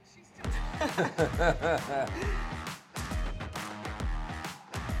Well,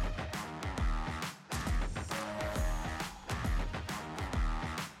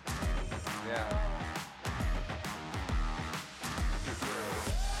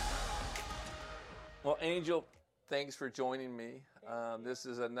 Angel, thanks for joining me. This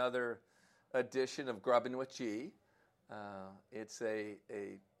is another edition of Grubbin with G. It's a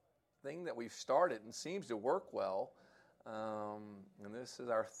thing that we've started and seems to work well. And this is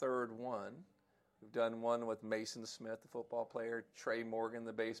our third one. We've done one with Mason Smith, the football player, Trey Morgan,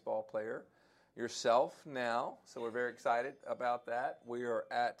 the baseball player, yourself now. So we're very excited about that. We are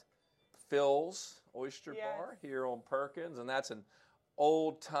at Phil's Oyster Bar here on Perkins, and that's an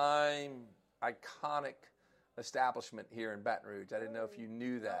old-time, iconic establishment here in Baton Rouge. I didn't know if you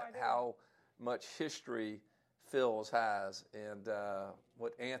knew that, how much history Phil's has, and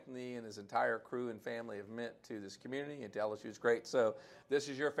what Anthony and his entire crew and family have meant to this community and to LSU is great. So this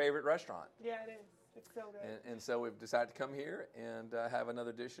is your favorite restaurant. Yeah, it is. It's so good. And so we've decided to come here and have another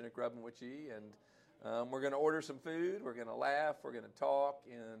edition of Grubbin with G. And we're going to order some food. We're going to laugh. We're going to talk.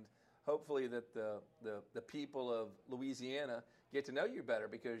 And hopefully that the people of Louisiana get to know you better,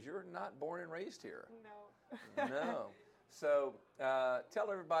 because you're not born and raised here. No. No. So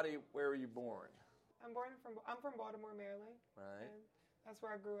tell everybody, where were you born? I'm from Baltimore, Maryland. Right. And that's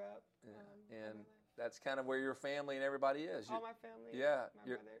where I grew up. Yeah. And that's kind of where your family and everybody is. All my family. Yeah.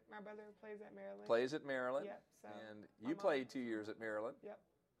 My brother plays at Maryland. Plays at Maryland. Yep. So and you played 2 years at Maryland. Yep.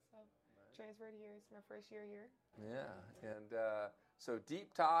 So transferred here. It's my first year here. Yeah. And so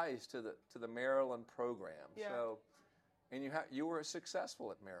deep ties to the Maryland program. Yeah. So, and you were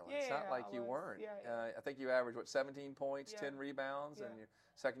successful at Maryland. Yeah, It's not like you weren't. Yeah. I think you averaged, 17 points, 10 rebounds, and your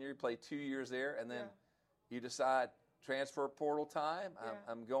second year you played 2 years there, and then you decide transfer portal time.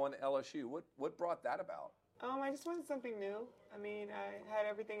 I'm going to LSU. What brought that about? I just wanted something new. I mean, I had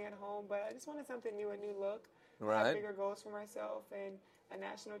everything at home, but I just wanted something new, a new look. Right. I have bigger goals for myself, and a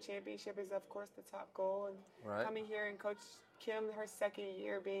national championship is, of course, the top goal. And coming here and Coach Kim, her second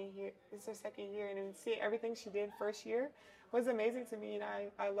year being here, this is her second year, and see everything she did first year was amazing to me, and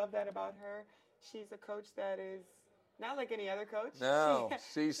I love that about her. She's a coach that is not like any other coach. No,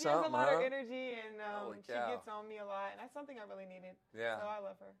 she has a lot of energy, and she cow. gets on me a lot, and that's something I really needed. Yeah. So I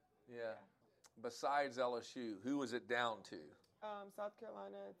love her. Yeah. Besides LSU, who was it down to? South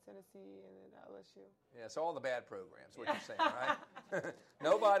Carolina, Tennessee, and then LSU. Yeah, so all the bad programs, what you're saying, right?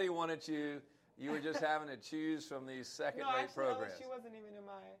 Nobody wanted you. You were just having to choose from these second-rate programs. LSU wasn't even in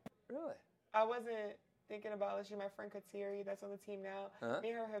my... Really? I wasn't thinking about LSU. My friend Kateri, that's on the team now,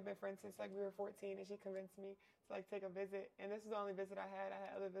 me and her have been friends since we were 14, and she convinced me to take a visit. And this is the only visit I had. I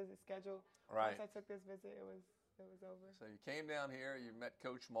had other visits scheduled. Right. Once I took this visit, it was over. So you came down here. You met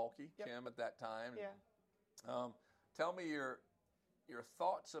Coach Mulkey, Kim, at that time. Yeah. Tell me your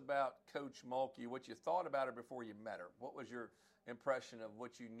thoughts about Coach Mulkey. What you thought about her before you met her. What was your impression of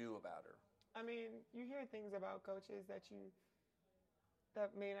what you knew about her? I mean, you hear things about coaches that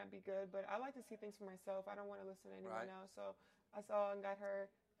may not be good, but I like to see things for myself. I don't want to listen to anyone else. So I saw and got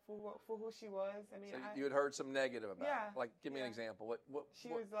her for who she was. I mean, so you had heard some negative about her. Like, give me an example. What she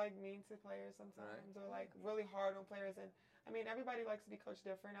was mean to players sometimes, or really hard on players. And I mean, everybody likes to be coached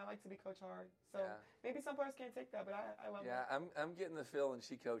different. I like to be coached hard. So maybe some players can't take that, but I love her. Yeah, I'm getting the feeling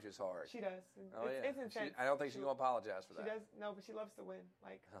she coaches hard. She does. It's intense. I don't think she's going to apologize for that. She does. No, but she loves to win.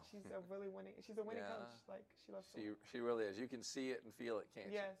 She's a winning coach. She loves to win. She really is. You can see it and feel it, can't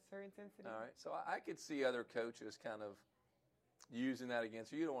you? Yes, her intensity. All right. So I could see other coaches kind of using that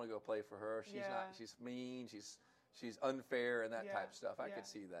against her. You don't want to go play for her. She's not. She's mean. She's unfair and that type of stuff. I could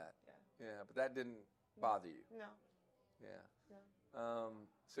see that. Yeah, but that didn't bother you. No. Yeah.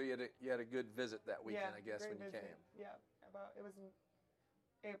 So you had a good visit that weekend, I guess, when you came. Yeah, it was end of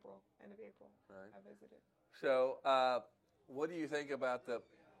April. Right. I visited. So, what do you think about the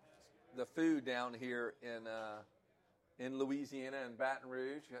food down here in Louisiana and Baton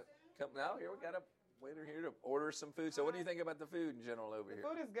Rouge? Now here we got a waiter here to order some food. So, what do you think about the food in general over here? The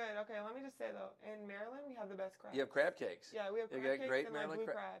food is good. Okay, let me just say though, in Maryland we have the best crabs. You have crab cakes. Yeah, we have crab cakes great and Maryland blue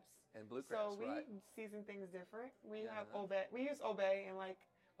crabs. And blue crabs, so we season things different. We have Old Bay. We use Old Bay and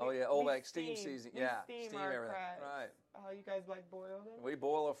Old Bay steam season. Yeah, steam our everything. crabs. Right. You guys boil them? We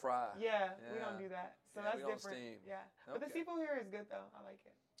boil or fry. Yeah, we don't do that. So that's we don't different. Steam. Yeah, but the seafood here is good though. I like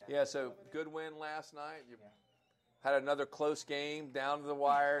it. Yeah, so good win last night. You had another close game down to the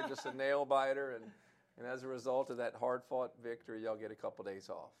wire, just a nail biter, and as a result of that hard-fought victory, y'all get a couple days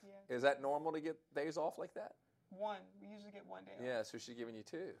off. Yeah. Is that normal to get days off like that? One. We usually get 1 day off. Yeah, so she's giving you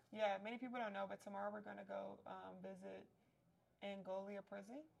 2. Yeah, many people don't know, but tomorrow we're going to go visit Angolia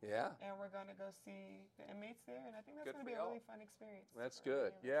prison. Yeah. And we're going to go see the inmates there, and I think that's going to be a really fun experience. That's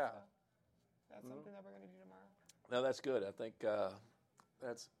good. Yeah. that's something that we're going to do tomorrow. No, that's good. I think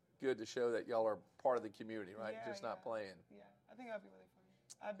that's good to show that y'all are part of the community, right? Just not playing. Yeah, I think that'll be really fun.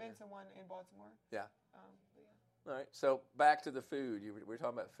 I've been to one in Baltimore. Yeah. But All right. So back to the food. We were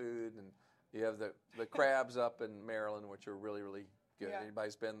talking about food, and you have the crabs up in Maryland, which are really, really good. Yeah.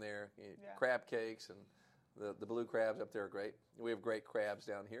 Anybody's been there. Crab cakes and the blue crabs up there are great. We have great crabs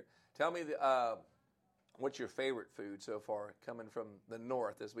down here. Tell me what's your favorite food so far, coming from the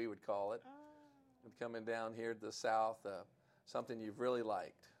north, as we would call it, coming down here to the south, something you've really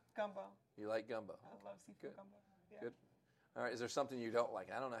liked? Gumbo. You like gumbo? I love seafood gumbo. Yeah. Good. All right. Is there something you don't like?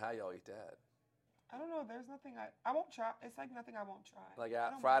 I don't know how y'all eat that. I don't know. There's nothing I won't try. It's like nothing I won't try. Like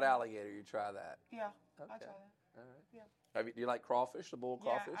fried alligator, you try that? Yeah. Okay. I'll try that. All right. Yeah. Do you like crawfish, the bull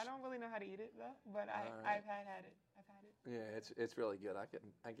crawfish? Yeah, I don't really know how to eat it though, but I've had it. Yeah, it's really good.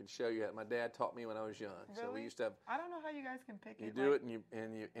 I can show you that. My dad taught me when I was young. Really? So we used to have. I don't know how you guys can pick it. You do it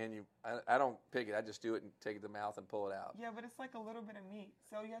and you. I don't pick it. I just do it and take it to the mouth and pull it out. Yeah, but it's like a little bit of meat,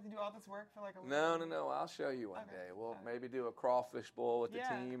 so you have to do all this work for like a little. No. I'll show you one day. We'll maybe do a crawfish bowl with the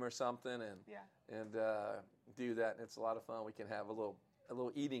team or something, and do that. And it's a lot of fun. We can have a little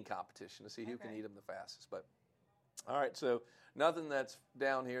eating competition to see who can eat them the fastest. But all right, so nothing that's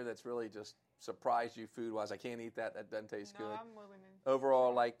down here that's really just surprised you food-wise. I can't eat that. That doesn't taste good. I'm willing to.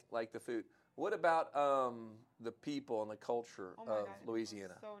 Overall, like the food. What about the people and the culture of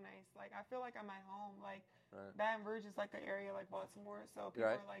Louisiana? So nice. Like I feel like I'm at home. Like Baton Rouge is like an area like Baltimore, so people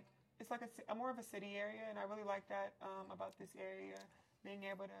are like it's like a more of a city area, and I really like that about this area. Being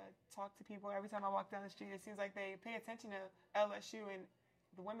able to talk to people every time I walk down the street, it seems like they pay attention to LSU, and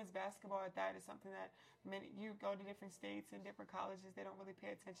the women's basketball at that is something that you go to different states and different colleges, they don't really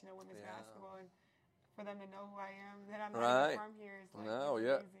pay attention to women's basketball, and for them to know who I am, that I'm not even from here is like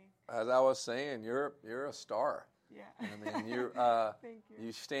amazing. As I was saying, you're a star. Yeah. I mean, Thank you.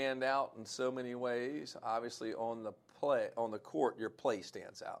 You stand out in so many ways. Obviously, on the court, your play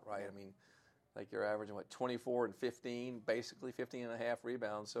stands out, right? I mean, like you're averaging 24 and 15, basically 15 and a half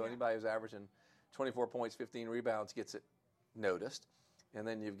rebounds. So anybody who's averaging 24 points, 15 rebounds gets it noticed. And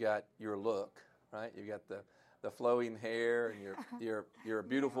then you've got your look, right? You've got the flowing hair, and you're a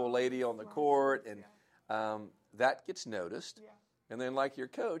beautiful lady on the court, and that gets noticed. Yeah. And then, like your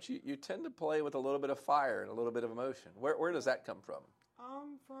coach, you tend to play with a little bit of fire and a little bit of emotion. Where does that come from?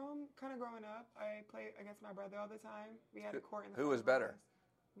 From kind of growing up, I played against my brother all the time. We had a court in the Who was better?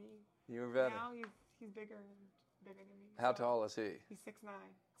 Me. You were better. Now he's bigger than me. How tall is he? He's 6'9".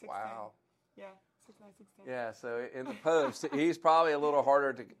 6'10". Wow. Yeah, 6'9", 6'10". Yeah, so in the post, he's probably a little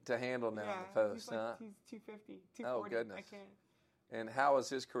harder to handle now in the post, huh? He's 250, 240. Oh, goodness. I can't. And how is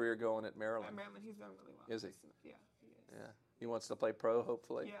his career going at Maryland? At Maryland, he's done really well. Is he? Yeah, he is. Yeah. He wants to play pro,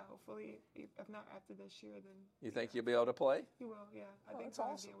 hopefully? Yeah, hopefully. If not after this year, then... You think you'll be able to play? He will, yeah. I think that's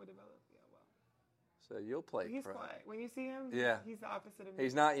awesome. He'll be able to develop. Yeah, well. So you'll play He's pro. quiet. When you see him, he's the opposite of me.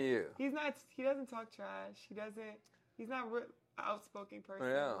 He's not you. He doesn't talk trash. He's not an outspoken person.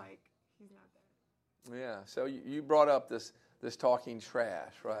 Yeah. Like, he's not that. Yeah. So you brought up this talking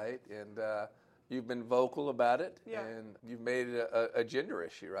trash, right? And you've been vocal about it. Yeah. And you've made it a gender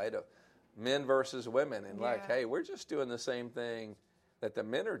issue, right? Of men versus women. And like, hey, we're just doing the same thing that the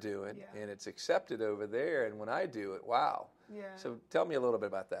men are doing, and it's accepted over there. And when I do it, wow. Yeah. So tell me a little bit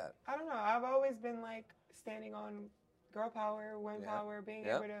about that. I don't know. I've always been like standing on girl power, women power, being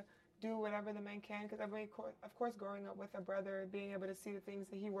able to do whatever the men can. Because of course, growing up with a brother, being able to see the things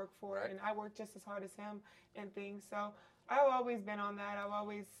that he worked for, and I worked just as hard as him and things. So I've always been on that. I've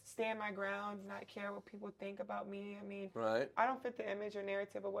always stand my ground, not care what people think about me. I mean, I don't fit the image or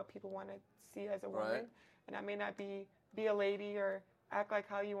narrative of what people want to see as a woman, and I may not be a lady or act like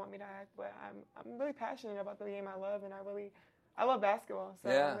how you want me to act, but I'm really passionate about the game I love, and I love basketball, so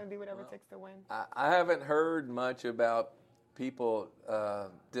I'm going to do whatever it takes to win. I haven't heard much about people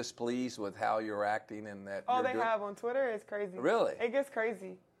displeased with how you're acting and that. Oh, they have on Twitter. It's crazy. Really? It gets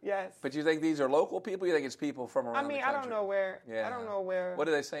crazy. Yes. But you think these are local people? You think it's people from around the country? I don't know where. Yeah. I don't know where. What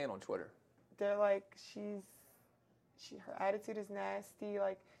are they saying on Twitter? They're like, her attitude is nasty.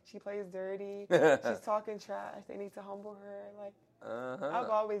 Like, she plays dirty. She's talking trash. They need to humble her. Like,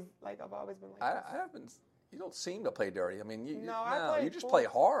 I've always been like I haven't. You don't seem to play dirty. I mean, you just play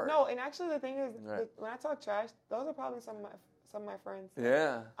hard. No, and actually the thing is, when I talk trash, those are probably some of my friends.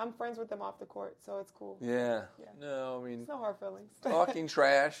 Yeah. I'm friends with them off the court, so it's cool. Yeah. No, I mean, it's no hard feelings. Talking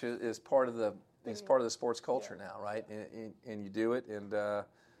trash is part of the sports culture now, right? And you do it, and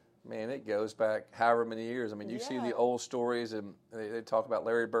man, it goes back however many years. I mean, you see the old stories, and they talk about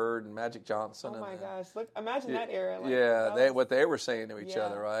Larry Bird and Magic Johnson. Oh my gosh! Look, imagine that era. Like, what they were saying to each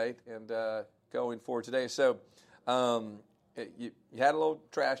other, right? And going forward today. So, you had a little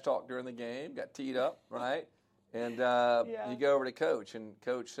trash talk during the game, got teed up, right? And you go over to Coach, and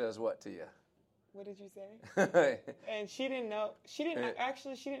Coach says what to you? What did you say? And she didn't know. She didn't ask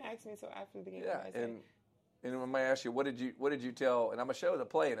me until after the game. Yeah, and when I ask you, what did you tell? And I'm gonna show the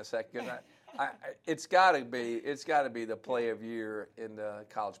play in a second. It's got to be the play of year in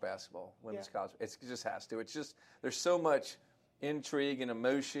college basketball, women's college. It just has to. It's just there's so much intrigue and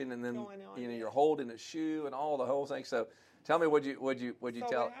emotion, and then you're holding a shoe and all the whole thing. So tell me, what'd you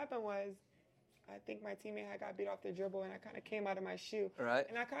tell? What happened was, I think my teammate had got beat off the dribble, and I kind of came out of my shoe. Right.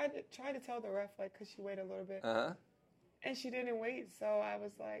 And I kind of tried to tell the ref, because she waited a little bit. Uh-huh. And she didn't wait, so I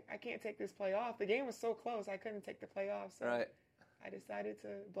was like, I can't take this play off. The game was so close, I couldn't take the play off. So I decided to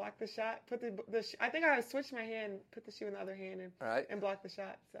block the shot. I think I switched my hand, put the shoe in the other hand, and block the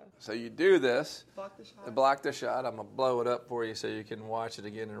shot. So you do this. Block the shot. Block the shot. I'm going to blow it up for you so you can watch it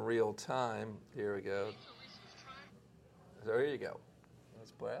again in real time. Here we go. So here you go.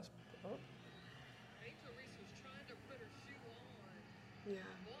 Let's blast. Oh. Yeah.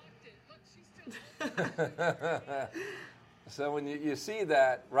 So when you see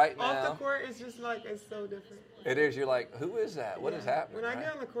that right now. Off the court, it's just like, it's so different. It is. You're like, who is that? What is happening? When I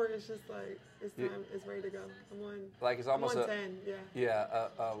get on the court, it's just like, it's time. It's ready to go. It's almost I'm on 10,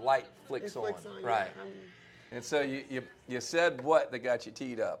 a light flicks on. Right. Yeah. And so you said what that got you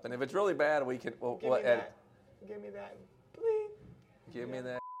teed up. And if it's really bad, we can, edit. Give me that. Please. Give me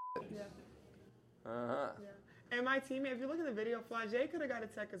that. Yeah. Uh-huh. Yeah. And my teammate, if you look at the video, Flagey could have got a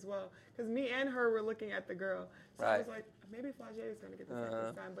tech as well. Because me and her were looking at the girl. So I was like, maybe Flagey is going to get the tech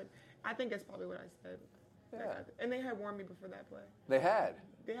this time. But I think it's probably what I said. Yeah. And they had warned me before that play. They had?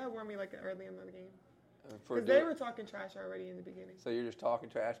 They had warned me early in the game. Because they were talking trash already in the beginning. So you're just talking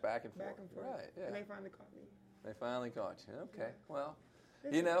trash back and forth? Back and forth. Right, yeah. And they finally caught me. They finally caught you. Okay. Yeah. Well,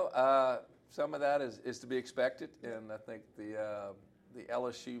 some of that is to be expected. And I think the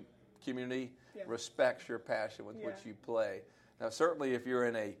LSU community respects your passion with which you play. Now, certainly if you're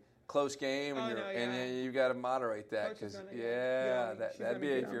in a close game and you've got to moderate that because that'd be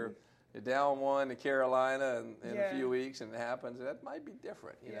if you're down 1 to Carolina in a few weeks and it happens, that might be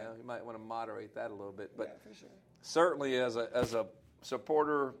different. You know, you might want to moderate that a little bit. But for sure. Certainly as a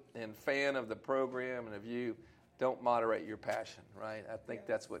supporter and fan of the program and of you, don't moderate your passion, right? I think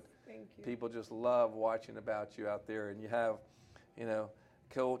that's what people just love watching about you out there. And you have,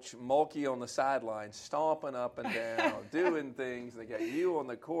 Coach Mulkey on the sideline stomping up and down, doing things. They got you on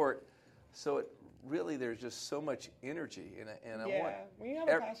the court. So there's just so much energy. And I want when you have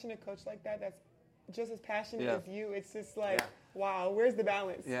a passionate coach like that, that's just as passionate as you, it's just like, wow, where's the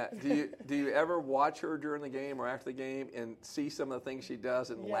balance? Yeah. Do you ever watch her during the game or after the game and see some of the things she does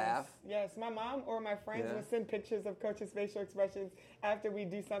and laugh? Yes. My mom or my friends will send pictures of Coach's facial expressions after we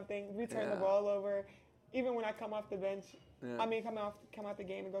do something. We turn the ball over. Even when I come off the bench, come out the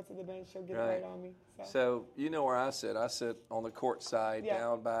game and go to the bench, she'll get it right on me. So you know where I sit. I sit on the court side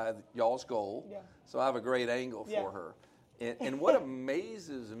down by y'all's goal. Yeah. So I have a great angle for her. And what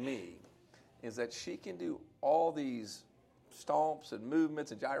amazes me is that she can do all these stomps and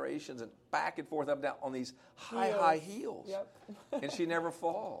movements and gyrations and back and forth up and down on these high heels. Yep. And she never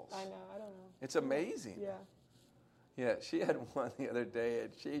falls. I know. I don't know. It's amazing. Yeah. Yeah, she had one the other day,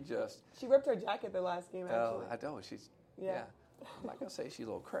 and she ripped her jacket the last game, actually. Oh, I know. I'm not going to say she's a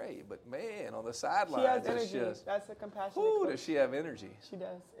little cray, but, man, on the sidelines. She has energy. That's a compassionate coach. Does she have energy? She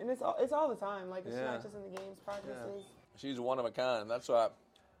does. And it's all the time. It's not just in the games, practices. Yeah. She's one of a kind. That's why,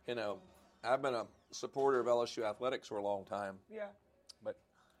 I've been a supporter of LSU athletics for a long time. Yeah. But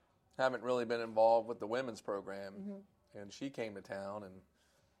haven't really been involved with the women's program. Mm-hmm. And she came to town and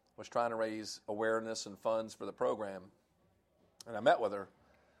was trying to raise awareness and funds for the program. And I met with her,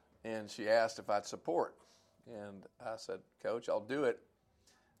 and she asked if I'd support. And I said, Coach, I'll do it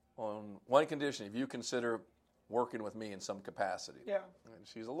on one condition, if you consider working with me in some capacity. Yeah. And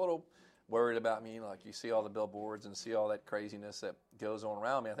she's a little worried about me. Like, you see all the billboards and see all that craziness that goes on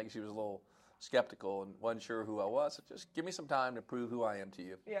around me. I think she was a little skeptical and wasn't sure who I was. So just give me some time to prove who I am to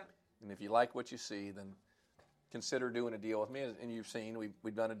you. Yeah. And if you like what you see, then consider doing a deal with me. And you've seen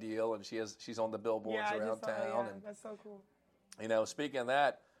we've done a deal, and she's on the billboards around town. And that's so cool. Speaking of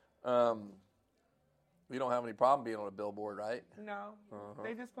that, you don't have any problem being on a billboard, right? No.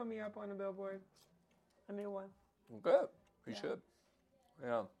 They just put me up on a billboard. A new one. Good. You should.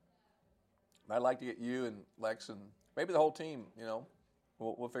 Yeah. I'd like to get you and Lex and maybe the whole team,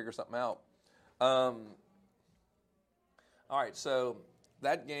 we'll figure something out. All right, so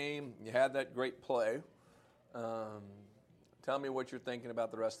that game, you had that great play. Tell me what you're thinking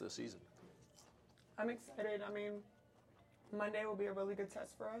about the rest of the season. I'm excited. Monday will be a really good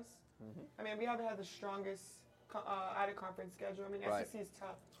test for us. Mm-hmm. We haven't had the strongest out of conference schedule. I mean, Right. SEC is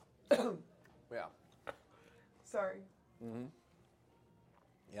tough. Yeah. Sorry. Mm-hmm.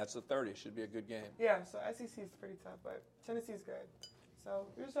 Yeah, it's the 30th. Should be a good game. Yeah, so SEC is pretty tough, but Tennessee's good. So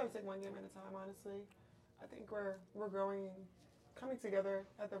we just have to take one game at a time, honestly. I think we're growing and coming together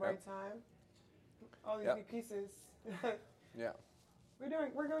at the right time. All these new pieces. Yeah.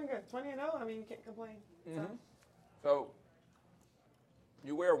 We're doing good. 20-0. I mean, you can't complain. Mm-hmm. So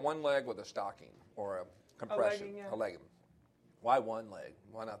you wear one leg with a stocking or a compression, a legging. Why one leg?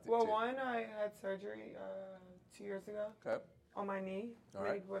 Why not the two? Well, one, I had surgery 2 years ago. Okay. On my knee. All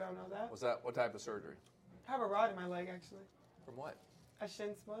right. Many people don't know that. Was that what type of surgery? I have a rod in my leg, actually. From what? A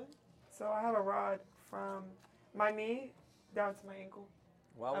shin splint. So I have a rod from my knee down to my ankle.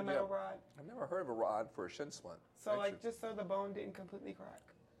 Why would a metal rod. I've never heard of a rod for a shin splint. So just so the bone didn't completely crack.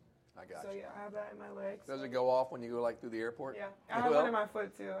 I got you. So yeah, I have that in my legs. Does it go off when you go like through the airport? Yeah. I have one in my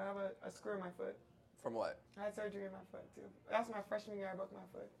foot too. I have a screw in my foot. From what? I had surgery in my foot too. That's my freshman year. I broke my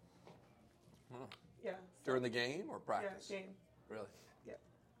foot. Huh. Yeah. So. During the game or practice? Yeah, game. Really? Yeah.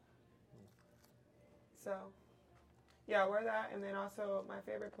 So, yeah, I wear that, and then also my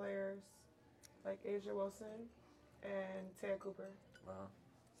favorite players like Asia Wilson and Taya Cooper. Uh-huh.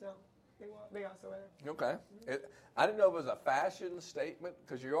 So they also wear it. Okay. I didn't know it was a fashion statement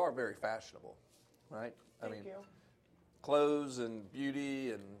because you are very fashionable, right? Thank you. Clothes and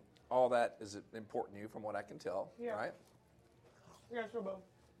beauty and all that is important to you from what I can tell, right? Yeah, sure, both.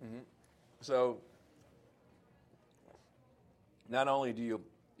 Mm-hmm. So not only do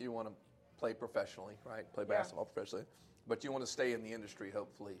you want to play professionally, right? Play basketball professionally, but you want to stay in the industry,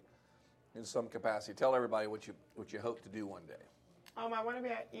 hopefully, in some capacity. Tell everybody what you hope to do one day. I want to be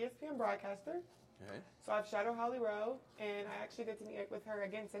an ESPN broadcaster. Okay. So I've shadowed Holly Rowe, and I actually get to meet with her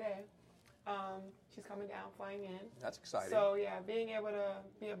again today. She's coming down, flying in. That's exciting. So yeah, being able to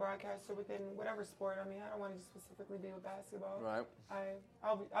be a broadcaster within whatever sport. I mean, I don't want to just specifically be with basketball. Right.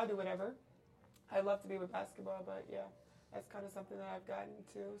 I'll do whatever. I love to be with basketball, but yeah, that's kind of something that I've gotten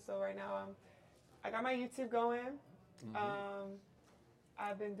to. So right now, I got my YouTube going. Mm-hmm.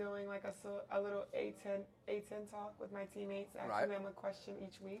 I've been doing like a little A10 talk with my teammates, asking them a question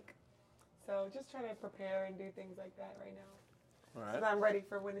each week. So just trying to prepare and do things like that right now. All right. So that I'm ready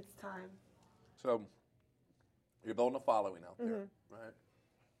for when it's time. So you're building a following out there, right?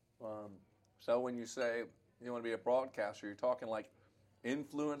 So when you say you want to be a broadcaster, you're talking like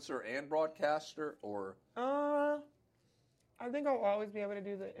influencer and broadcaster, or? I think I'll always be able to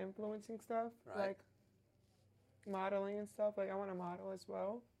do the influencing stuff, like modeling and stuff. Like I want to model as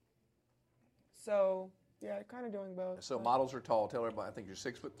well. So yeah, kind of doing both. So models are tall. Tell everybody. I think you're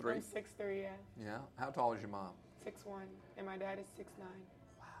 6'3". I'm 6'3", yeah. Yeah. How tall is your mom? 6'1", and my dad is 6'9".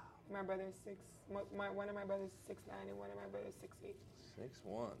 Wow. My brother is one of my brothers is 6'9", and one of my brothers is 6'8".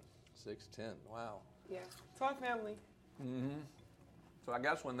 6'1", 6'10". Wow. Yeah. Tall family. Mm-hmm. So I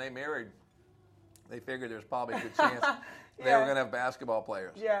guess when they married, they figured there's probably a good chance they were going to have basketball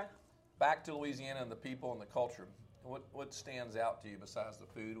players. Yeah. Back to Louisiana and the people and the culture. What stands out to you besides the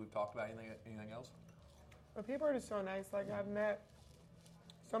food? We've talked about anything else? Well, people are just so nice. Like I've met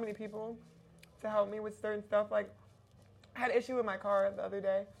so many people to help me with certain stuff. Like I had an issue with my car the other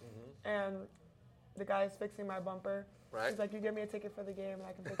day, and the guy's fixing my bumper. Right. He's like, "You give me a ticket for the game, and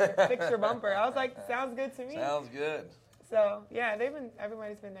I can fix your bumper." I was like, "Sounds good to me." Sounds good. So yeah,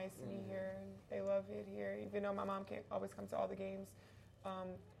 everybody's been nice to me here, and they love it here. Even though my mom can't always come to all the games,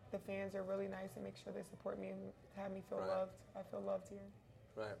 the fans are really nice and make sure they support me and have me feel loved. I feel loved here.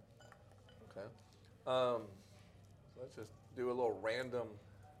 Right. Okay. So let's just do a little random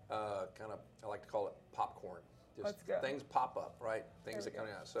kind of, I like to call it popcorn. Just Let's go. Things pop up, right? Things that come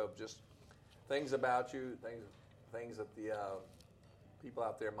out. So just things about you, things that the people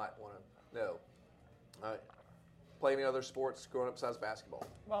out there might want to know. All right. Play any other sports growing up besides basketball?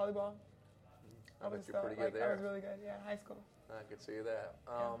 Volleyball. I bet you're pretty good there. I was really good, yeah, high school. I could see that.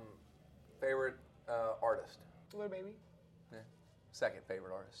 Favorite artist? Little Baby. Yeah. Second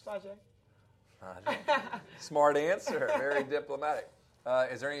favorite artist? Sajay. Smart answer. Very diplomatic.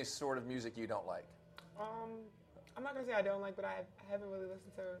 Is there any sort of music you don't like? I'm not gonna say I don't like, but I haven't really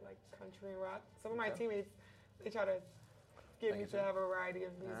listened to like country and rock. Some of my teammates, they try to get me to have a variety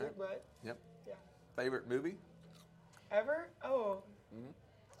of music, but yeah. Favorite movie? Ever?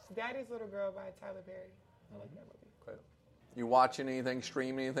 Daddy's Little Girl by Tyler Perry. I like that movie. Okay. You watching anything?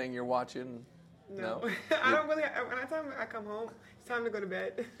 Stream anything you're watching? No. I don't really. When I come home, it's time to go to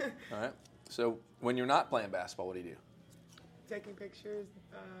bed. All right. So when you're not playing basketball, what do you do? Taking pictures,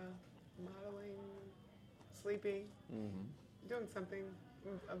 modeling, sleeping, doing something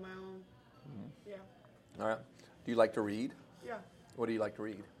of my own. Yeah. All right. Do you like to read? Yeah. What do you like to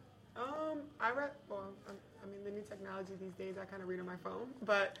read? I read. Well, I mean, the new technology these days, I kind of read on my phone.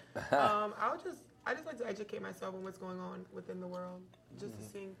 But I just like to educate myself on what's going on within the world, just to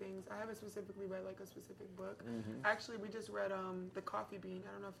seeing things. I haven't specifically read like a specific book. Actually, we just read The Coffee Bean.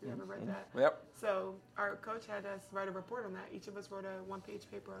 I don't know if you ever read that. Yep. So our coach had us write a report on that. Each of us wrote a one-page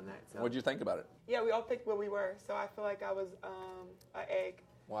paper on that. So What did you think about it? yeah, we all picked what we were. So I feel like I was an egg.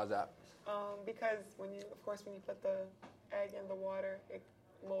 Why is that? Because when you put the egg in the water, it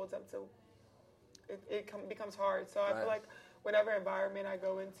molds up to becomes hard. So I feel like whatever environment I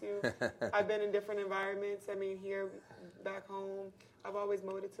go into, I've been in different environments. I mean, here, back home, I've always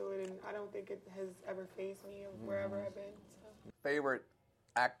molded to it, and I don't think it has ever fazed me wherever I've been. So. Favorite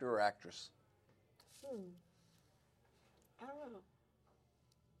actor or actress? I don't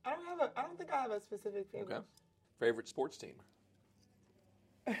know. I don't think I have a specific favorite. Okay. Favorite sports team?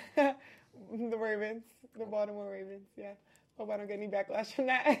 The Ravens, the Baltimore Ravens. Yeah. Hope I don't get any backlash from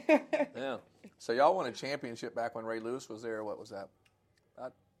that. Yeah. So y'all won a championship back when Ray Lewis was there. What was that?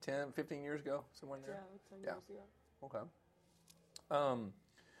 About 10, 15 years ago? Somewhere in there? Yeah, 10 years ago. Okay.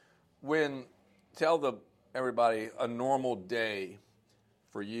 Tell everybody a normal day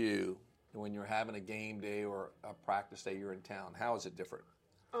for you when you're having a game day or a practice day, you're in town. How is it different?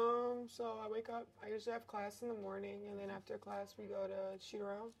 So I wake up, I usually have class in the morning, and then after class we go to shoot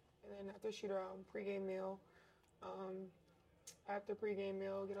around, and then after shoot around, pregame meal. After pregame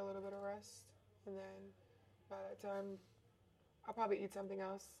meal, get a little bit of rest, and then by that time, I'll probably eat something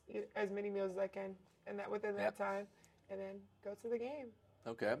else, eat as many meals as I can, and that within that time, and then go to the game.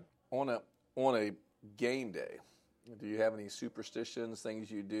 Okay. On a game day, do you have any superstitions,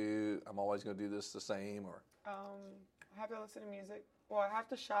 things you do? I'm always going to do this the same, or? I have to listen to music. Well, I have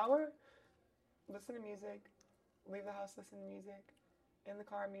to shower, listen to music, leave the house, listen to music, in the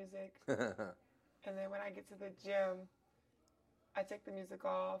car, music, and then when I get to the gym, I take the music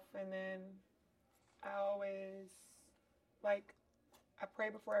off, and then I always, I pray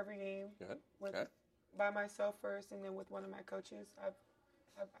before every game. Good. By myself first, and then with one of my coaches. I've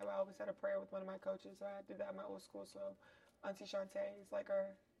always had a prayer with one of my coaches, so I did that in my old school. So Auntie Shantae is like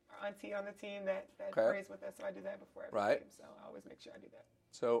our auntie on the team that prays with us, so I do that before every game. So I always make sure I do that.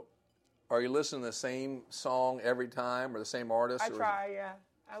 So are you listening to the same song every time or the same artist? I try, yeah.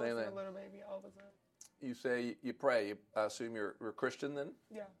 I listen to Little Baby all the time. You say you pray. I assume you're a Christian then?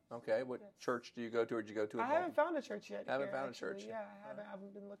 Yeah. Okay. What church do you go to, or did you go to? I haven't found a church yet. I haven't found a church. Yeah, I haven't.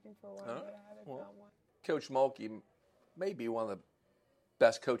 I've been looking for a while, but I haven't found one. Coach Mulkey may be one of the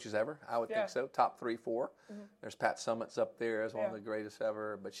best coaches ever. I would think so. Top 3, 4. There's Pat Summitt's up there as one of the greatest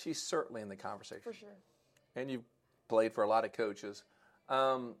ever, but she's certainly in the conversation. For sure. And you've played for a lot of coaches.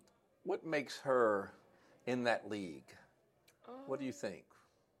 What makes her in that league? What do you think?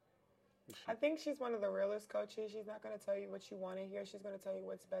 I think she's one of the realest coaches. She's not going to tell you what you want to hear. She's going to tell you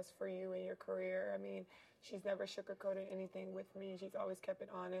what's best for you in your career. I mean, she's never sugarcoated anything with me. She's always kept it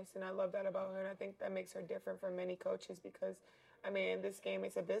honest, and I love that about her, and I think that makes her different from many coaches because, I mean, in this game,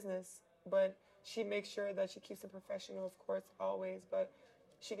 it's a business, but she makes sure that she keeps it professional, of course, always, but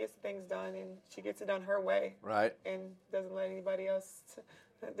she gets things done, and she gets it done her way. Right. And doesn't let anybody else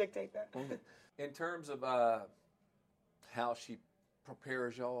dictate that. In terms of how she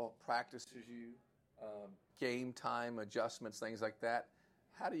prepares y'all, practices you, game time adjustments, things like that,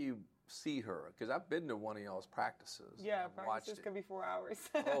 how do you see her? Because I've been to one of y'all's practices. Yeah, practices could be 4 hours.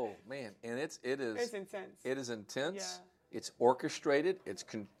 Oh man, and it's intense. It is intense. Yeah. It's orchestrated.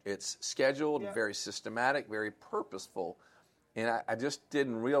 It's scheduled. Very systematic. Very purposeful. And I just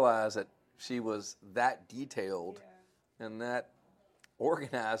didn't realize that she was that detailed and that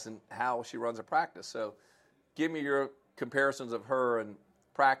organized in how she runs a practice. So, give me your comparisons of her and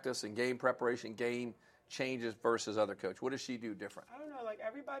practice and game preparation, game changes versus other coach. What does she do different? I don't know. Like,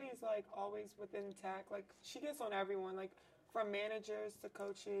 everybody's, like, always within tact. Like, she gets on everyone. Like, from managers to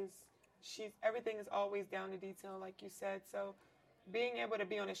coaches, everything is always down to detail, like you said. So, being able to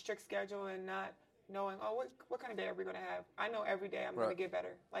be on a strict schedule and not knowing, what kind of day are we going to have? I know every day I'm going to get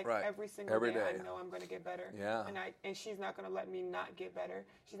better. Like, every single day I know I'm going to get better. Yeah. And she's not going to let me not get better.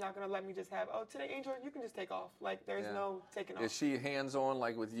 She's not going to let me just have, today, Angel, you can just take off. Like, there's no taking off. Is she hands-on,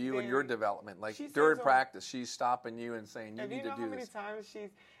 like, with you and your development? Like, during practice, she's stopping you and saying, you need to do this. You know how many times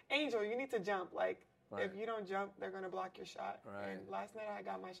Angel, you need to jump. Like, if you don't jump, they're going to block your shot. Right. And last night I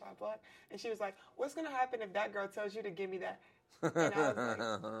got my shot blocked. And she was like, what's going to happen if that girl tells you to give me that? And I was like,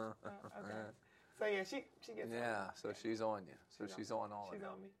 okay. So, yeah, she gets on. Yeah, so she's on you. So she's on all of She's you.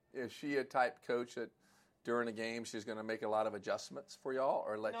 on me. Is she a type coach that during a game she's going to make a lot of adjustments for y'all?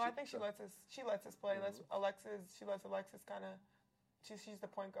 Or let No, I think she lets us play. She lets Alexis kind of, she's the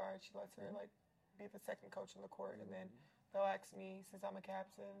point guard. She lets her, like, be the second coach on the court. And then they'll ask me since I'm a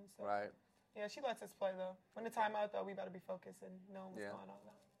captain. So. Right. Yeah, she lets us play, though. When the timeout, though, we better be focused and know what's going on,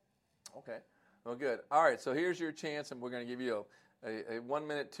 though. Okay. Well, good. All right, so here's your chance, and we're going to give you a 1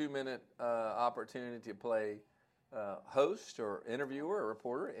 minute, 2 minute opportunity to play host or interviewer or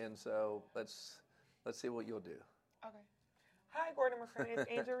reporter, and so let's see what you'll do. Okay. Hi, Gordon McCranie.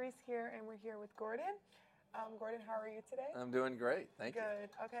 It's Angel Reese here, and we're here with Gordon. Gordon, how are you today? I'm doing great. Thank you. Good.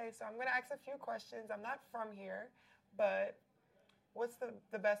 Okay, so I'm going to ask a few questions. I'm not from here, but what's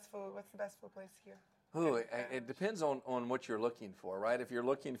the best food? What's the best food place here? Ooh, it depends on what you're looking for, right? If you're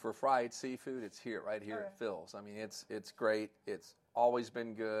looking for fried seafood, it's right here at Phil's. I mean, it's great. It's always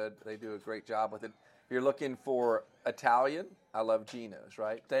been good. They do a great job with it. If you're looking for Italian, I love Gino's,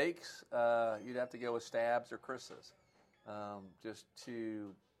 right? Steaks, you'd have to go with Stabs or Chris's. Just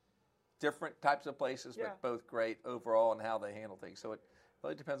two different types of places, but both great overall in how they handle things. So it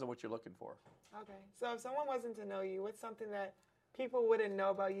really depends on what you're looking for. Okay. So if someone wasn't to know you, what's something that people wouldn't know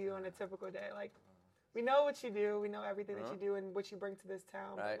about you on a typical day? Like, we know what you do. We know everything that you do and what you bring to this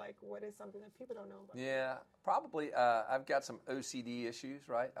town. Right. But, like, what is something that people don't know about? Yeah, probably. I've got some OCD issues,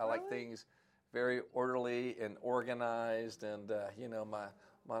 right? I like things very orderly and organized, and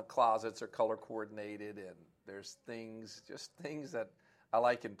my closets are color coordinated, and there's things that I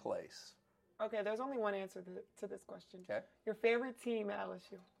like in place. Okay, there's only one answer to this question. Okay. Your favorite team at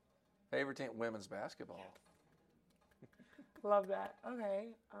LSU? Favorite team, women's basketball. Yes. Love that. Okay.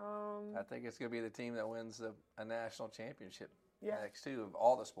 I think it's going to be the team that wins a national championship next to of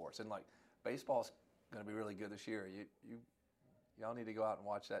all the sports. And like baseball's going to be really good this year. Y'all need to go out and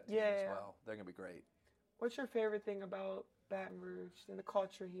watch that team as well. They're going to be great. What's your favorite thing about Baton Rouge and the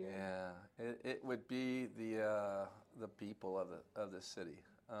culture here? Yeah, it would be the people of the city.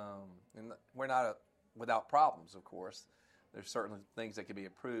 And we're not without problems, of course. There's certainly things that can be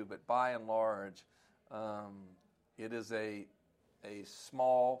improved, but by and large, it is a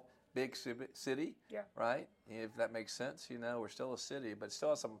small, big city, right? If that makes sense, we're still a city, but it still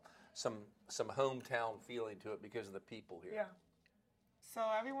has some hometown feeling to it because of the people here. Yeah. So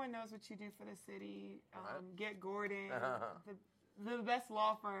everyone knows what you do for the city. Get Gordon, the best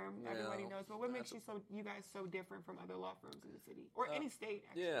law firm. Everybody knows. But what makes you guys so different from other law firms in the city or any state?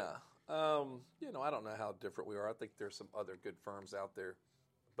 Actually? Yeah. I don't know how different we are. I think there's some other good firms out there,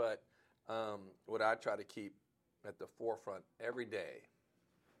 but what I try to keep at the forefront every day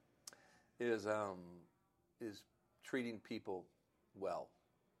is treating people well,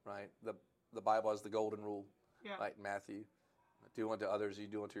 right? The Bible has the golden rule, right? Matthew, do unto others, you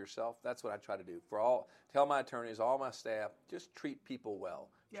do unto yourself. That's what I try to do. Tell my attorneys, all my staff, just treat people well.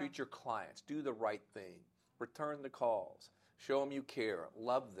 Treat your clients. Do the right thing. Return the calls. Show them you care.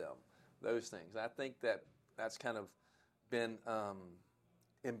 Love them. Those things. I think that's kind of been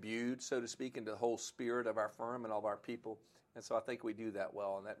imbued, so to speak, into the whole spirit of our firm and all of our people. And so I think we do that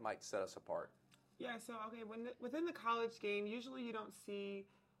well, and that might set us apart. Yeah, so, okay, within the college game, usually you don't see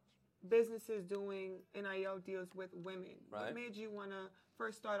businesses doing NIL deals with women. Right. What made you want to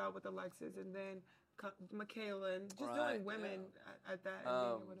first start out with Alexis and then Michaela and just doing women at that?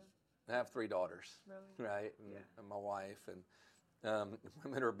 I have 3 daughters, right? And my wife, and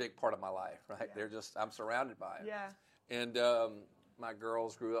women are a big part of my life, right? Yeah. I'm surrounded by it. Yeah. And my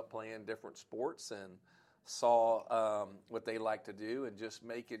girls grew up playing different sports and saw what they like to do, and just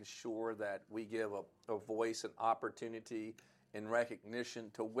making sure that we give a voice and opportunity and recognition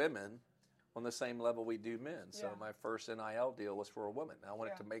to women on the same level we do men. So my first NIL deal was for a woman. I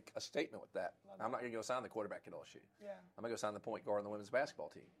wanted to make a statement with that. I'm not going to go sign the quarterback at LSU. Yeah. I'm going to go sign the point guard on the women's basketball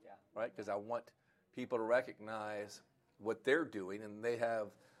team, right? Because I want people to recognize what they're doing, and they have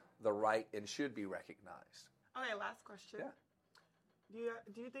the right and should be recognized. Okay, last question. Yeah.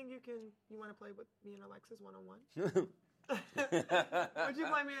 Do you think you want to play with me and Alexis one-on-one? Would you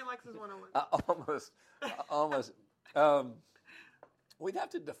play me and Alexis one-on-one? Almost. We'd have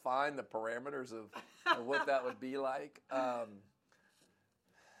to define the parameters of what that would be like. How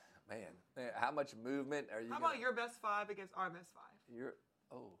much movement are you? How about your best 5 against our best 5?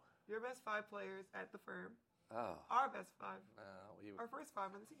 Your best 5 players at the firm. Oh. Our best 5. Our first 5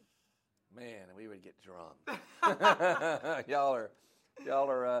 on the team. Man, we would get drunk. Y'all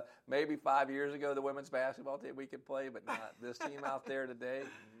are maybe 5 years ago the women's basketball team we could play, but not this team out there today.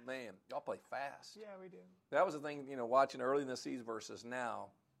 Man, y'all play fast. Yeah, we do. That was the thing, watching early in the season versus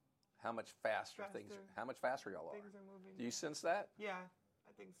now, how much faster how much faster y'all are. Things are moving. Do you sense that? Yeah,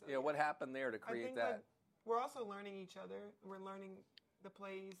 I think so. Yeah, what happened there to create that? We're also learning each other. We're learning the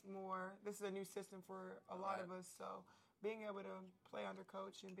plays more. This is a new system for a lot of us, so being able to play under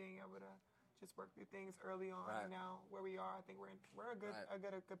coach and being able to just work through things early on. Now where we are, I think we're in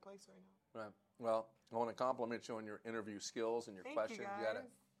a good place right now. Right. Well, I want to compliment you on your interview skills and your questions. You guys.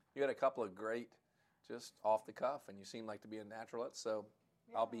 You had a couple of great, just off the cuff, and you seem like to be a natural at. So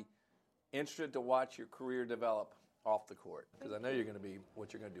I'll be interested to watch your career develop off the court, because I know you're going to be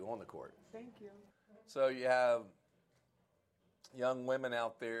what you're going to do on the court. Thank you. So you have young women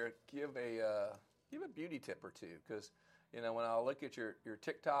out there. Give a beauty tip or two, because when I look at your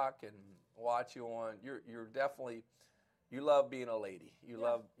TikTok and watch you on, you're definitely, you love being a lady. You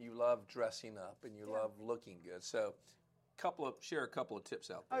love dressing up, and you love looking good. So share a couple of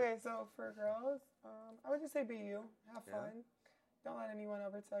tips out there. Okay, so for girls, I would just say be you. Have fun. Don't let anyone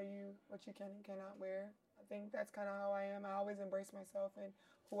ever tell you what you can and cannot wear. I think that's kind of how I am. I always embrace myself and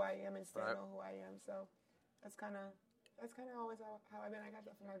who I am and stand on who I am. So that's kind of always how I've been. I got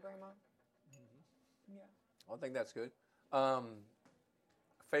that from my grandma. Mm-hmm. Yeah. Well, I think that's good.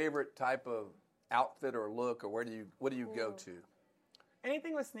 Favorite type of outfit or look, or what do you go to?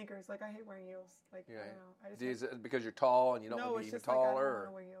 Anything with sneakers. Like, I hate wearing heels. Like, I don't know. Is it because you're tall and you don't want to be even taller? No, it's just like I don't want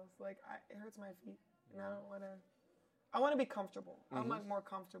to wear heels. Like, it hurts my feet, and I don't want to. I want to be comfortable. I'm like more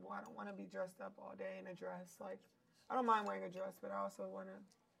comfortable. I don't want to be dressed up all day in a dress. Like, I don't mind wearing a dress, but I also want to.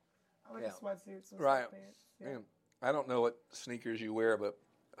 I like a sweatsuit, some sweatpants. Yeah. I don't know what sneakers you wear, but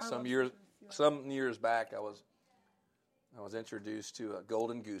some years back, I was introduced to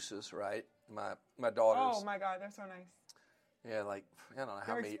Golden Gooses. Right, my daughters. Oh my God, they're so nice. Yeah, like I don't know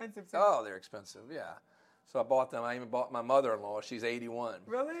how many. They're expensive too. Oh, they're expensive. Yeah. So I bought them. I even bought my mother-in-law. She's 81.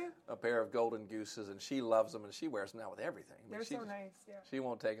 Really? A pair of Golden Gooses, and she loves them, and she wears them now with everything. They're so nice. Yeah. She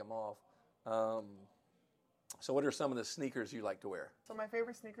won't take them off. So what are some of the sneakers you like to wear? So my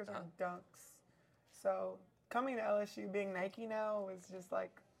favorite sneakers are Dunks. So coming to LSU, being Nike now, was just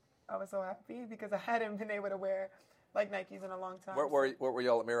like, I was so happy because I hadn't been able to wear like Nikes in a long time. What were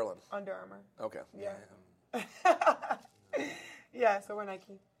y'all at Maryland? Under Armour. Okay. Yeah. Yeah, so we're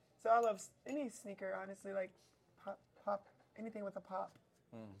Nike. So I love any sneaker, honestly, like pop, anything with a pop,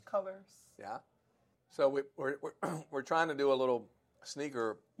 colors. Yeah. So we're trying to do a little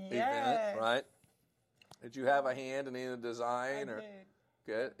sneaker event, right? Did you have a hand in any of the design? I did.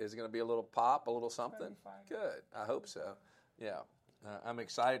 Good. Is it going to be a little pop, a little something? Be fun. Good. I hope so. Yeah. I'm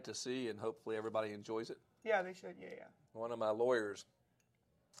excited to see, and hopefully everybody enjoys it. Yeah, they should. Yeah. One of my lawyers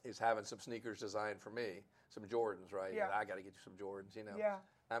is having some sneakers designed for me, some Jordans, right? Yeah. I got to get you some Jordans, Yeah.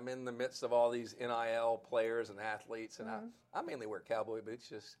 I'm in the midst of all these NIL players and athletes, and I mainly wear cowboy boots.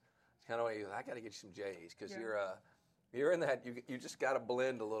 Just kind of I got to get you some J's because you're in that. You just got to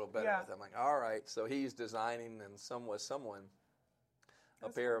blend a little better with them. I'm like, all right. So he's designing and someone a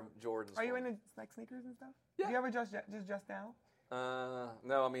pair of Jordans. Are you into like sneakers and stuff? Yeah. Do you ever just down?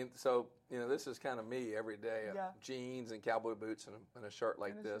 No, I mean, so this is kind of me every day. Jeans and cowboy boots and a shirt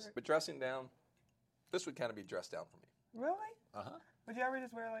like this. But dressing down, this would kind of be dressed down for me. Really? Would you ever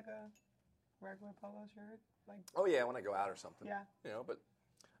just wear like a regular polo shirt? Like? Oh yeah, when I go out or something. Yeah. But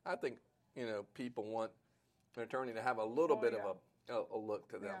I think people want an attorney to have a little bit of a look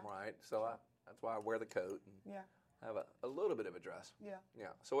to them, right? So that's why I wear the coat and have a little bit of a dress. Yeah.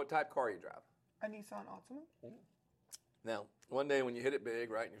 Yeah. So what type of car you drive? A Nissan Altima. Now, one day when you hit it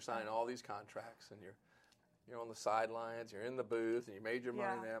big, right, and you're signing all these contracts, and you're on the sidelines, you're in the booth, and you made your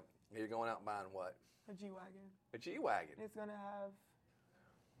money there, you're going out and buying what? A G-Wagon. A G-Wagon. It's going to have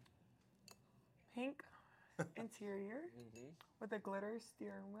pink interior with a glitter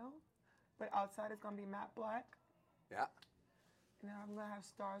steering wheel, but outside it's going to be matte black. Yeah. And then I'm going to have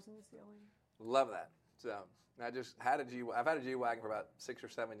stars in the ceiling. Love that. So I've had a G-Wagon for about 6 or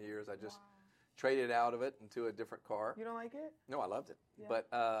 7 years. I just traded out of it into a different car. You don't like it? No, I loved it. Yeah. But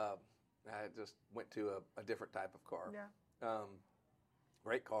I just went to a different type of car. Yeah.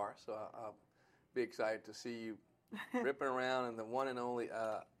 Great car. So I'll be excited to see you ripping around in the one and only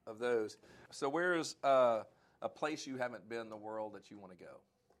of those. So where's a place you haven't been in the world that you want to go?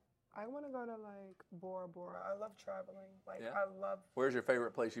 I want to go to like Bora Bora. I love traveling. I love. Where's your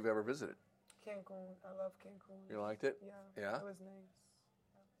favorite place you've ever visited? Cancun. I love Cancun. You liked it? Yeah. Yeah. It was nice.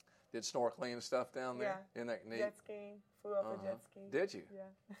 Did snorkeling and stuff down there? Yeah. Isn't that neat? Jet skiing. Flew off a jet ski. Did you?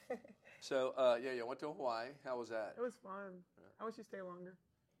 Yeah. So, you went to Hawaii. How was that? It was fun. I wish you stay longer.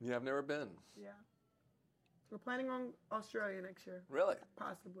 Yeah, I've never been. Yeah. We're planning on Australia next year. Really?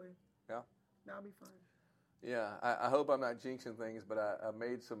 Possibly. Yeah. That'll be fun. Yeah. I hope I'm not jinxing things, but I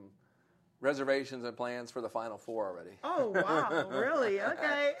made some reservations and plans for the Final Four already. Oh, wow. Really?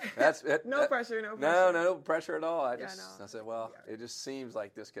 Okay. That's it. No pressure. No pressure at all. I said, it just seems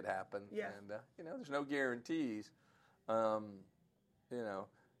like this could happen. Yeah. And, there's no guarantees. But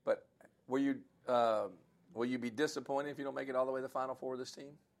will you be disappointed if you don't make it all the way to the Final Four of this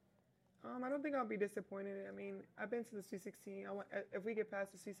team? I don't think I'll be disappointed. I mean, I've been to the Sweet 16. If we get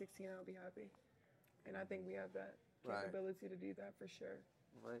past the Sweet 16, I'll be happy. and I think we have that Right. capability to do that for sure.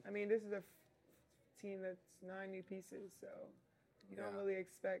 Right. I mean, this is a team that's 9 new pieces, so you don't really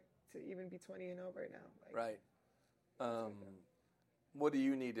expect to even be 20-0 right now. Like, right. What do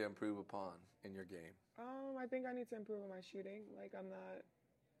you need to improve upon in your game? I think I need to improve on my shooting. Like,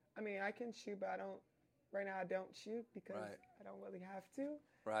 I can shoot, but right now I don't shoot because I don't really have to.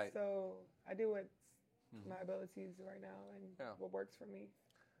 Right. So I do what's my abilities right now and what works for me.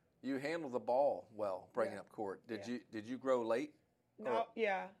 You handle the ball well, bringing up court. Did you grow late? No,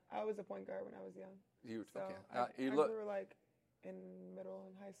 I was a point guard when I was young. I grew like in middle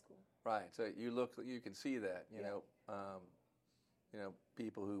and high school. Right. So you can see that. You know,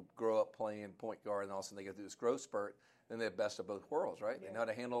 people who grow up playing point guard and all of a sudden they go through this growth spurt, then they have best of both worlds, right? Yeah. They know how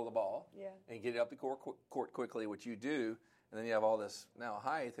to handle the ball and get it up the court quickly, which you do, and then you have all this now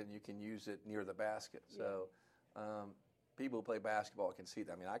height and you can use it near the basket. So people who play basketball can see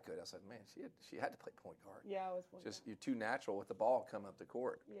that. I mean, I could. I said, man, she had to play point guard. Yeah, I was point guard. Just you're too natural with the ball coming up the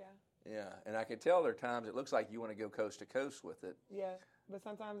court. Yeah. Yeah, and I can tell there are times it looks like you want to go coast to coast with it. Yeah, but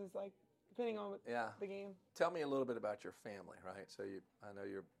sometimes it's like depending on the game. Tell me a little bit about your family, right? So I know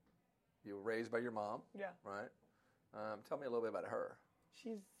you were raised by your mom. Yeah. Right. Tell me a little bit about her.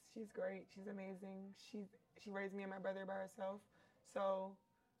 She's great. She's amazing. She raised me and my brother by herself, so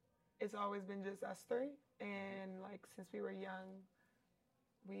it's always been just us three. And like since we were young,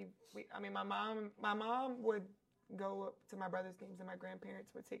 my mom would go up to my brother's games and my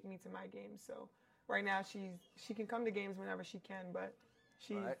grandparents would take me to my games. So right now she can come to games whenever she can, but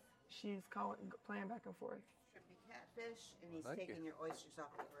she's playing back and forth. Trippy catfish, and he's taking your oysters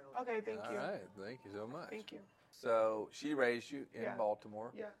off the grill. Okay, thank you. All right, thank you so much. Thank you. So she raised you in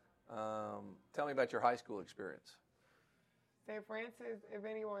Baltimore. Yeah. Tell me about your high school experience. St. Francis, if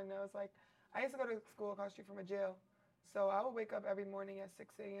anyone knows, like I used to go to school across the street from a jail. So I would wake up every morning at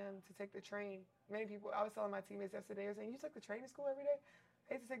 6 a.m. to take the train. Many people, I was telling my teammates yesterday, I was saying, you took the train to school every day?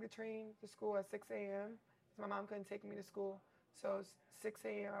 I used to take the train to school at 6 a.m. because my mom couldn't take me to school. So 6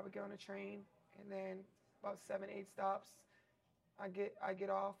 a.m. I would get on the train, and then about 7, 8 stops, I get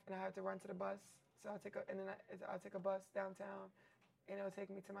off, and I have to run to the bus. So I'll take a bus downtown, and it'll take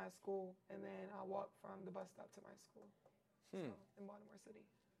me to my school, and then I'll walk from the bus stop to my school in Baltimore City.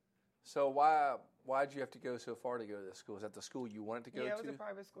 So why'd you have to go so far to go to this school? Is that the school you wanted to go to? Yeah, it was a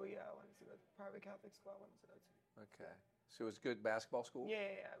private school. Yeah, I wanted to go to private Catholic school. I wanted to go to. Okay. So it was a good basketball school?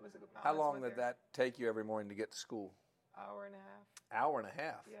 Yeah, it was a good. How long did that take you every morning to get to school? Hour and a half. Hour and a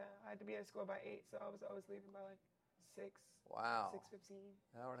half? Yeah, I had to be at school by 8, so I was always leaving by like 6. Wow. 6:15.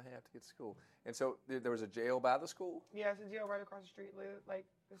 Hour and a half to get to school. And so there was a jail by the school? Yeah, it's a jail right across the street. Like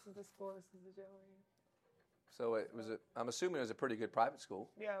this is the school. This is the jail right here. So I'm assuming it was a pretty good private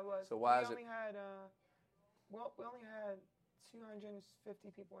school. Yeah, it was. So why we only had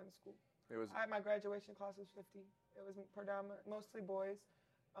 250 people in the school. My graduation class was 50. It was mostly boys.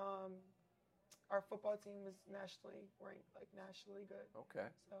 Our football team was nationally ranked, like nationally good. Okay.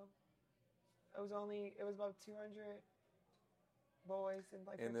 So it was about 200 boys and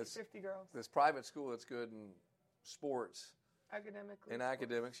like 50 girls. This private school that's good in sports. Academically. In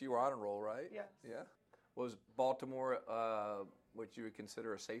academics, you were on a roll, right? Yes. Yeah. Was Baltimore what you would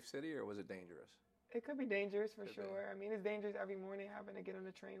consider a safe city, or was it dangerous? It could be dangerous for sure. I mean, it's dangerous every morning having to get on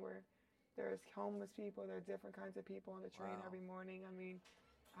the train where there's homeless people, there are different kinds of people on the train every morning. I mean,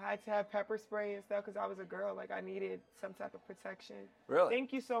 I had to have pepper spray and stuff because I was a girl. Like, I needed some type of protection. Really?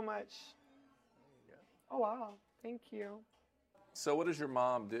 Thank you so much. Oh, wow. Thank you. So what does your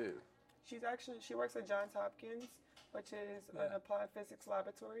mom do? She works at Johns Hopkins, which is an applied physics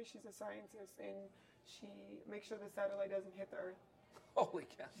laboratory. She's a scientist, and she makes sure the satellite doesn't hit the Earth. Holy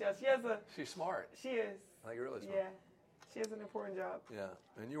cow. She's smart. She is. Like, really smart. Yeah. She has an important job. Yeah.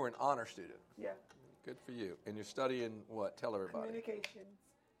 And you were an honor student. Yeah. Good for you. And you're studying what? Tell everybody. Communications.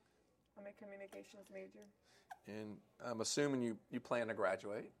 I'm a communications major. And I'm assuming you plan to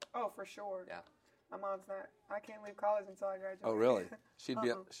graduate. Oh, for sure. Yeah. My mom's not. I can't leave college until I graduate. Oh, really?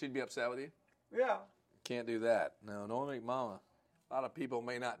 She'd be upset with you? Yeah. Can't do that. No, don't make mama. A lot of people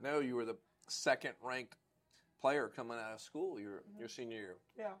may not know you were the second-ranked player coming out of school your senior year.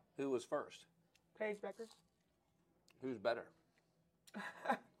 Yeah. Who was first? Paige Becker. Who's better?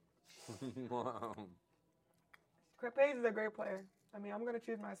 Wow. Paige is a great player. I mean, I'm going to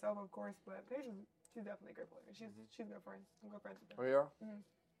choose myself, of course, but she's definitely a great player. She's good friends. I'm good friends with her. Oh, you are?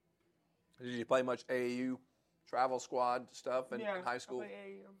 Mm-hmm. Did you play much AAU travel squad stuff in high school? I played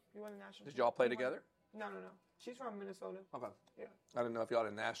AAU. We won the national Did y'all play together? No. She's from Minnesota. Okay. Yeah. I didn't know if y'all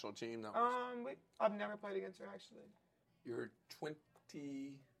had a national team. I've never played against her, actually. You're 20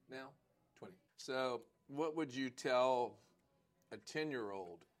 now? 20. So what would you tell a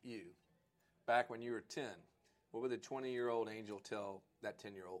 10-year-old you back when you were 10, what would the 20-year-old Angel tell that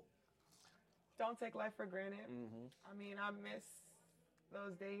 10-year-old? Don't take life for granted. Mm-hmm. I mean, I miss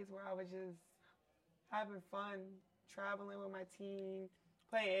those days where I was just having fun, traveling with my team,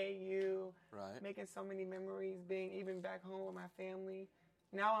 playing AU, right, making so many memories, being even back home with my family.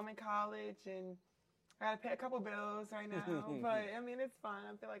 Now I'm in college and I got to pay a couple bills right now. But, I mean, it's fun.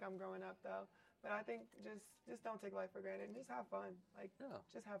 I feel like I'm growing up, though. But I think just don't take life for granted and just have fun. Like,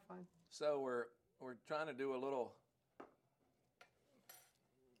 just have fun. So we're trying to do a little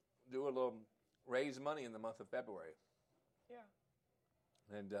raise money in the month of February.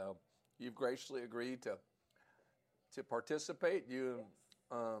 Yeah. And you've graciously agreed to participate, you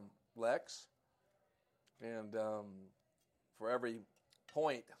and Lex. And for every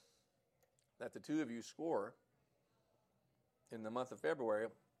point that the two of you score in the month of February,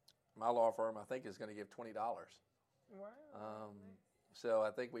 my law firm, I think, is going to give $20. Wow. So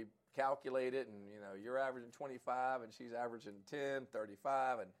I think we calculate it, and you're averaging 25, and she's averaging 10,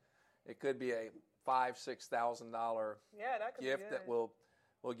 35, and it could be a $5,000-$6,000 gift that we'll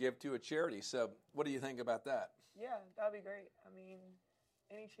give to a charity. So what do you think about that? Yeah, that'd be great. I mean,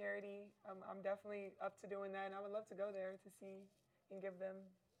 any charity, I'm definitely up to doing that, and I would love to go there to see and give it to them.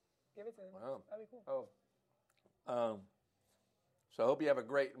 Wow. That'd be cool. So I hope you have a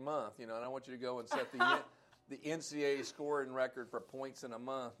great month, and I want you to go and set the NCAA scoring record for points in a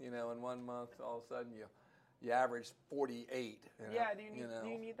month. In 1 month, all of a sudden you average 48. Yeah, do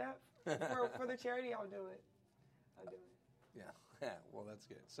you need that? For the charity, I'll do it. Yeah, well, that's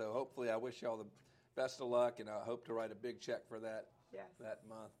good. So hopefully I wish you all the best of luck, and I hope to write a big check for that that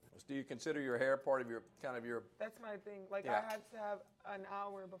month. Do you consider your hair part of your That's my thing. Like, I had to have an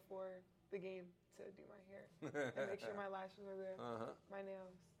hour before the game to do my hair and make sure my lashes are there, my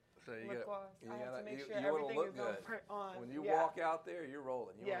nails, so lip gloss. I have to make sure you everything look is good. on. When you walk out there, you're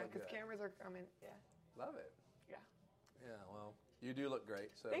rolling. Because cameras are coming. Yeah. Love it. Yeah. Yeah, well, you do look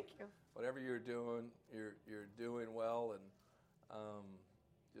great. So thank you. Whatever you're doing, you're doing well, and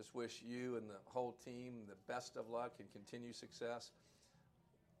just wish you and the whole team the best of luck and continued success.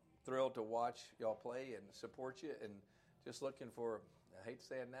 Thrilled to watch y'all play and support you, and just looking for, I hate to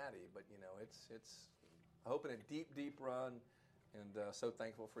say a natty, but it's hoping a deep run, and so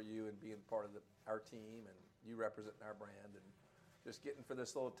thankful for you and being part of our team and you representing our brand, and just getting for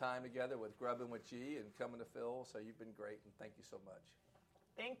this little time together with Grubbin with G and coming to Phil. So you've been great, and thank you so much.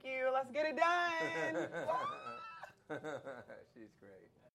 Thank you. Let's get it done. She's great.